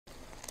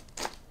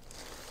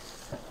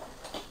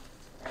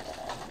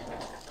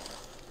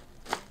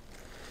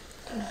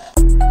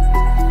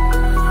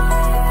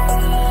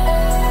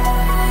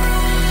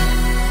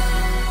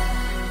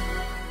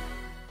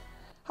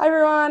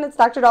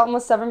Dr. Dalton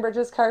with Seven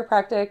Bridges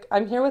Chiropractic.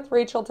 I'm here with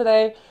Rachel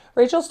today.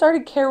 Rachel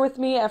started care with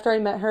me after I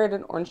met her at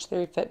an Orange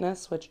Theory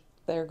Fitness, which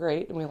they're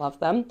great and we love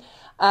them.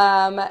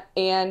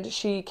 And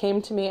she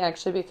came to me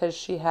actually because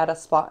she had a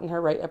spot in her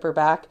right upper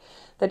back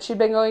that she'd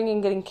been going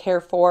and getting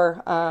care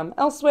for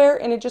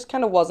elsewhere, and it just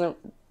kind of wasn't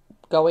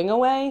going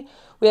away.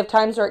 We have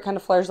times where it kind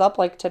of flares up,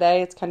 like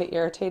today. It's kind of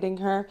irritating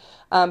her,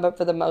 but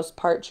for the most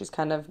part, she's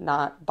kind of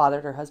not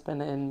bothered her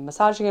husband in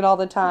massaging it all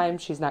the time.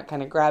 She's not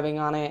kind of grabbing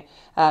on it,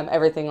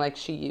 everything like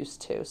she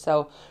used to.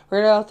 So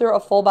we're going to go through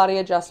a full body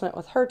adjustment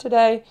with her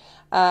today.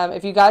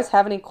 If you guys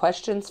have any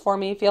questions for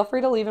me, feel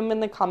free to leave them in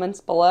the comments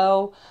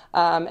below,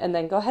 and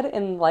then go ahead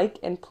and like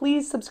and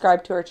please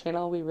subscribe to our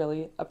channel. We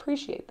really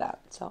appreciate that.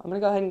 So I'm going to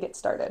go ahead and get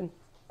started.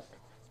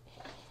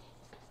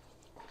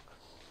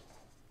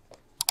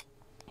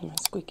 My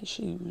squeaky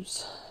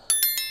shoes.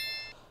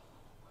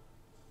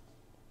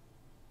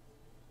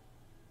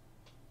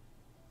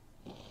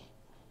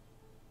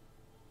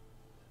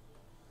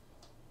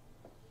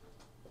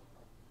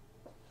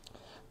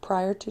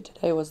 Prior to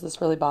today, was this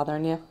really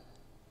bothering you?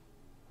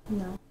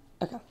 No.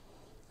 Okay. It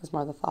was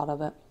more the thought of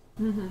it.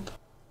 Mm-hmm.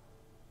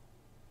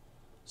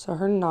 So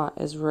her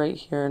knot is right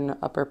here in the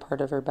upper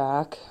part of her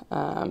back.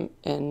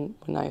 And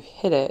when I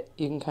hit it,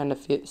 you can kind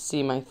of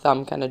see my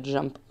thumb kind of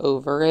jump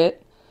over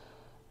it.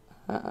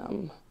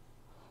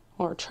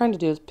 What we're trying to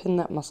do is pin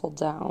that muscle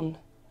down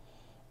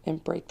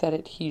and break that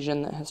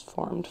adhesion that has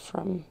formed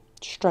from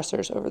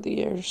stressors over the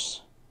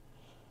years.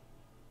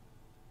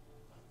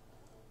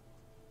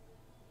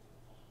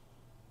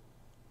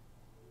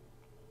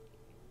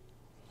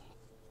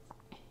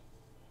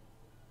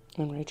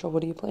 And Rachel,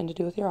 what do you plan to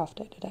do with your off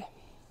day today?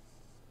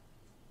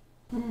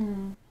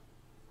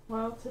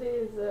 Well, today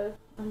is an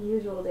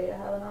unusual day to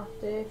have an off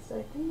day, so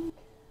I think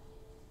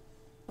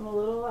I'm a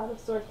little out of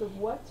sorts of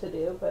what to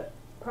do, but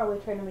probably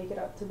trying to make it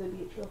up to the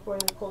beach before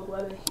the cold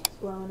weather keeps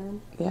blowing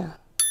in. Yeah.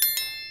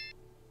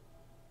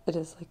 It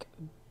is like,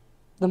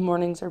 the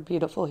mornings are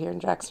beautiful here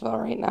in Jacksonville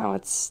right now.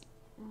 It's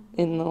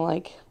in the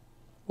low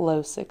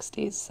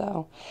 60s,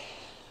 so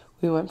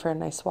we went for a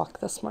nice walk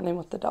this morning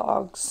with the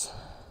dogs.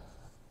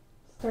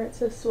 Starts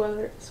to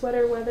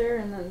sweater weather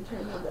and then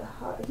turn into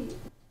hot heat.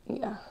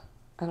 Yeah.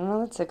 I don't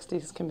know that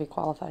 60s can be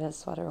qualified as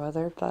sweater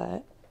weather,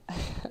 but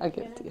I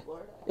give it to you.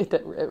 It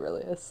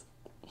really is.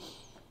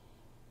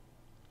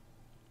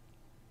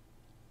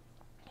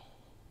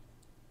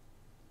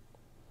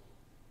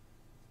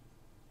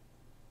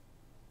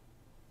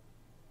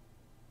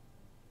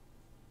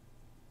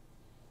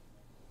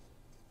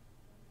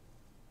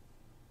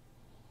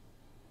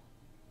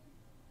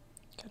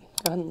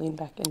 Go ahead and lean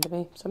back into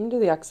me. So I'm going to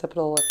do the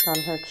occipital lift on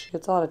her because she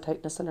gets a lot of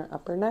tightness in her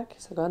upper neck.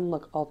 So go ahead and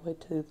look all the way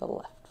to the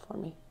left for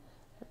me.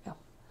 There we go.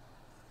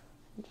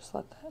 And just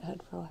let that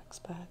head relax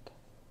back.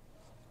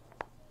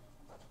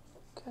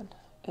 Good.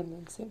 And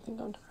then same thing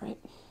going to the right.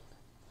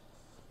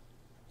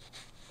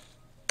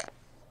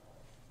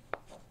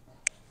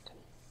 Good.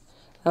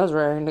 That was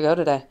raring to go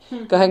today.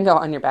 Go ahead and go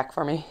on your back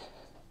for me.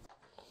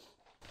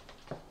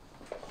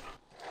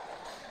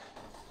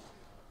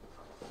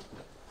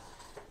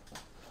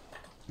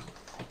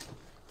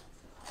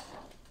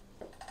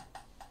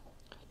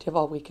 Do you have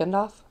all weekend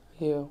off?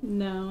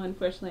 No,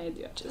 unfortunately I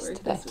do have to work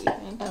today. this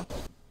weekend. Oh.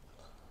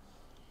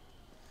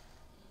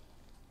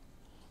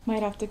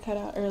 Might have to cut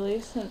out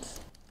early since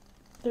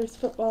there's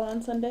football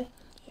on Sunday.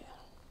 Yeah.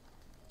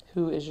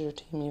 Who is your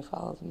team you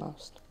follow the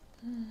most?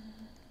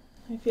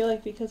 I feel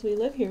like because we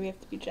live here, we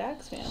have to be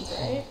Jags fans,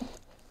 right?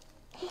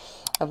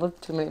 I've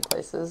lived too many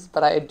places,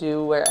 but I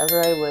do,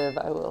 wherever I live,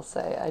 I will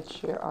say I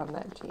cheer on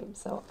that team.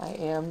 So I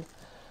am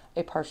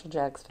a partial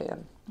Jags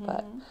fan,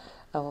 but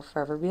I will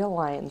forever be a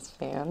Lions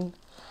fan,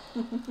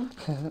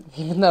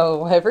 even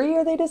though every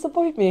year they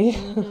disappoint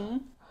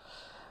me.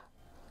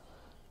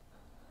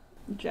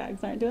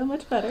 Jags aren't doing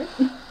much better.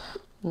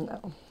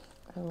 No,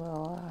 I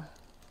will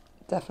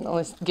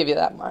definitely give you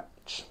that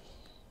much.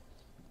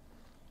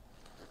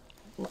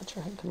 Let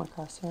your head come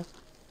across here.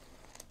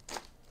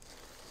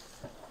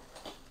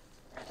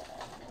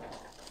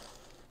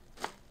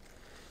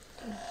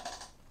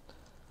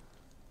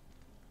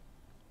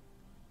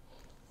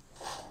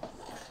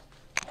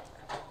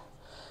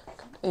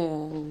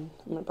 And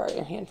I'm going to borrow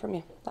your hand from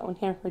you. That one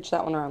here. Reach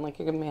that one around like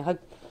you're giving me a hug.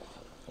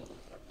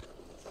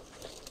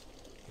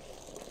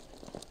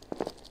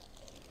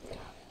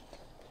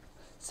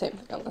 Same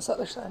thing on this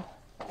other side.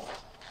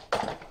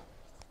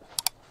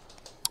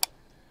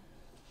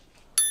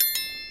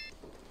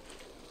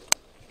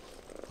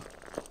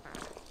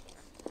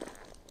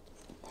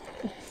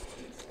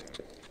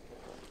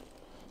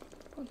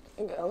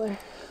 Go there.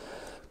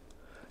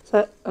 Is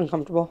that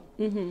uncomfortable?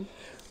 Mm-hmm.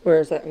 Where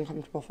is that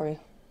uncomfortable for you?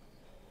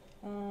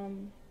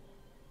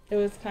 It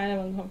was kind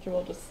of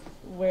uncomfortable just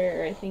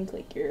where I think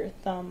your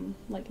thumb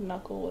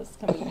knuckle was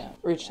coming out.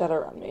 Reach that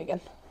around me again.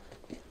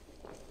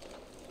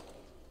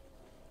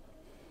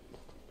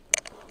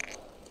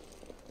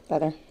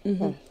 Better?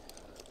 Mm-hmm.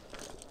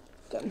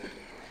 Good.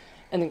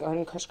 And then go ahead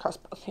and crisscross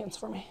both hands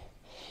for me.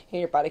 Yeah,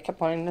 your body kept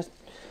wanting to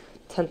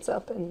tense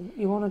up, and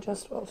you won't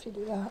adjust well if you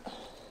do that.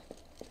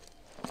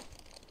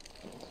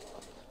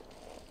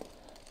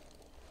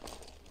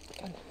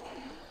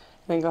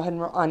 then go ahead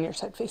and roll on your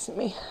side facing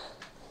me.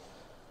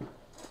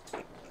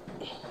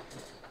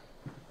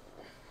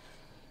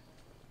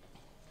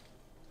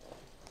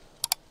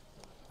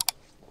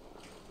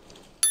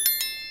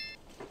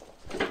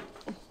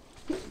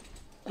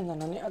 And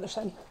then on the other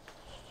side.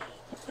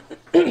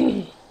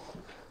 And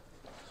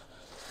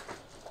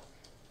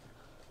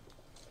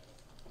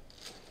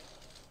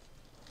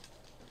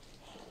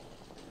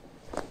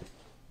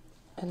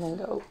then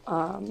go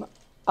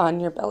on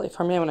your belly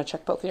for me. I'm going to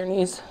check both of your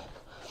knees.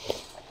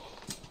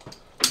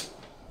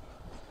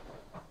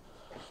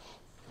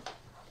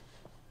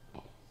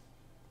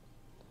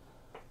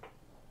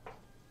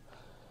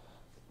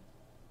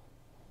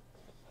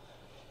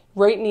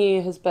 Right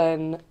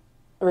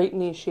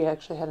knee she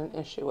actually had an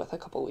issue with a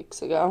couple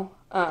weeks ago.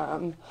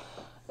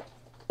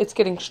 It's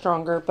getting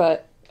stronger,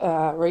 but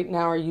right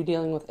now, are you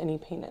dealing with any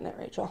pain in it,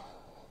 Rachel?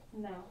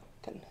 No.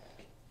 Good.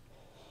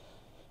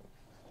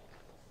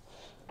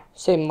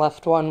 Same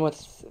left one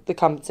with the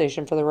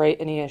compensation for the right.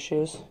 Any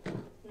issues? No.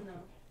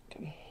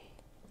 Okay.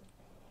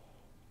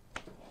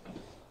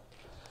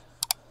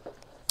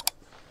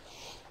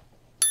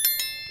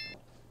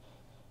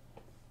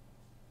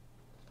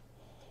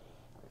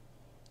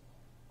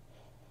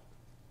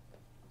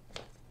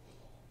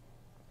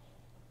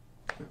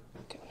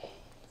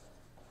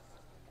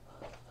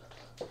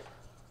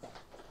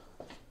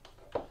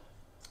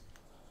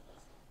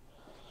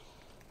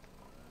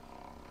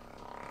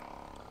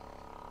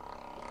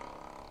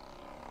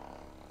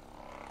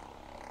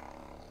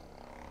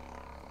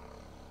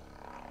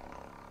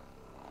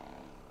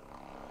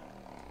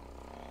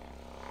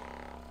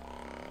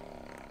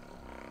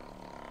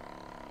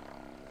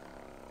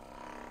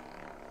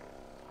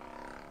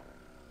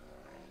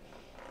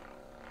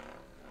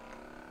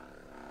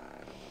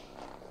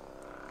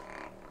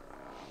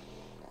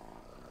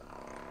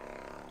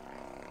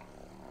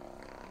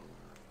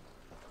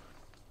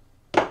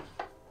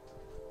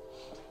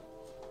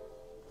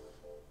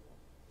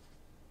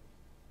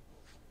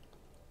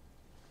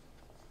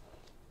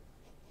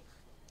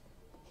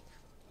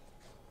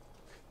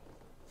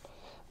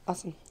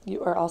 Awesome.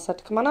 You are all set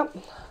to come on up.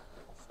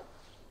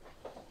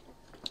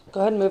 Go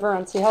ahead and move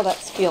around, see how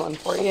that's feeling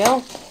for you.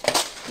 Oh,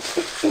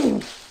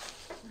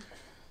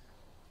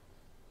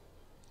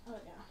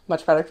 yeah.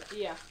 Much better?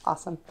 Yeah.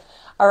 Awesome.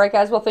 All right,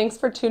 guys. Well, thanks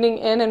for tuning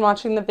in and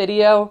watching the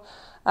video.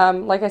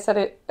 Like I said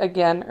it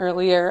again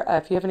earlier,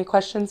 if you have any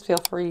questions, feel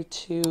free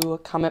to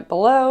comment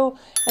below,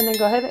 and then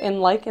go ahead and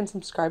like and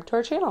subscribe to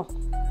our channel.